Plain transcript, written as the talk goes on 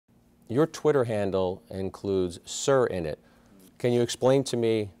your Twitter handle includes Sir in it. Can you explain to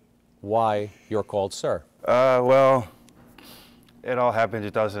me why you're called Sir? Well, it all happened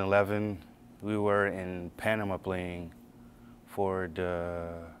in 2011. We were in Panama playing for the,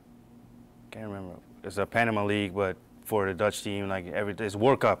 can't remember, it's a Panama League, but for the Dutch team, like it's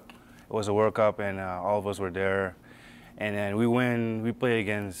World Cup. It was a World Cup, and all of us were there. And then we played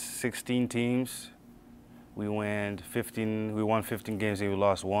against 16 teams. We won 15 games and we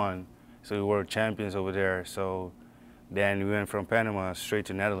lost one. So we were champions over there. So then we went from Panama straight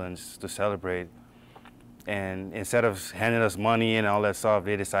to Netherlands to celebrate. And instead of handing us money and all that stuff,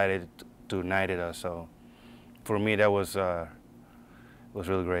 they decided to knight us. So for me, that was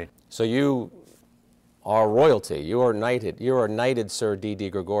really great. So you are royalty. You are knighted. You are knighted Sir Didi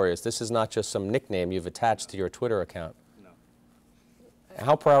Gregorius. This is not just some nickname you've attached to your Twitter account. No.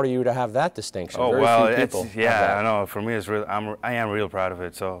 How proud are you to have that distinction? Oh, Very well, few people yeah, I know. For me, it's real. I am real proud of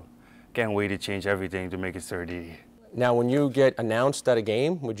it. So can't wait to change everything to make it Sir Didi. Now, when you get announced at a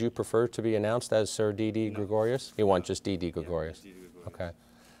game, would you prefer to be announced as Sir Didi Gregorius? You want just Didi Gregorius? Yeah, Didi Gregorius. Okay.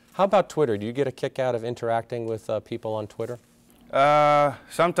 How about Twitter? Do you get a kick out of interacting with people on Twitter?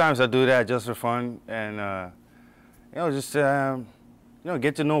 Sometimes I do that just for fun, and you know, just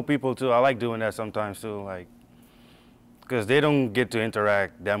get to know people too. I like doing that sometimes too, like because they don't get to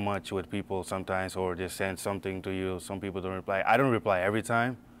interact that much with people sometimes, or just send something to you. Some people don't reply. I don't reply every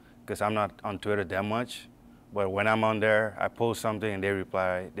time because I'm not on Twitter that much. But when I'm on there, I post something and they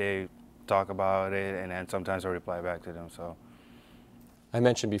reply. They talk about it, and then sometimes I reply back to them. So. I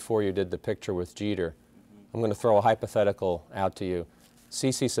mentioned before you did the picture with Jeter. I'm going to throw a hypothetical out to you.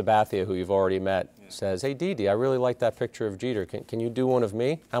 CC Sabathia, who you've already met, says, "Hey, Didi, I really like that picture of Jeter. Can you do one of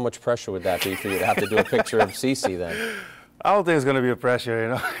me?" How much pressure would that be for you to have to do a picture of CC then? I don't think it's going to be a pressure, you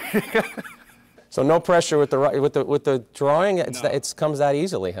know. So no pressure with the drawing. It comes that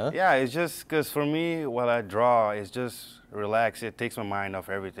easily, huh? Yeah, it's just because for me, while I draw, it's just relax. It takes my mind off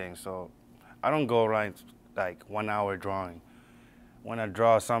everything. So I don't go around like 1 hour drawing. When I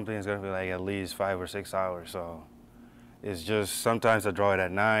draw something, it's gonna be like at least 5 or 6 hours. So it's just sometimes I draw it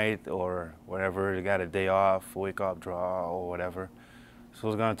at night or whatever. You got a day off, wake up, draw or whatever. So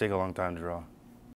it's gonna take a long time to draw.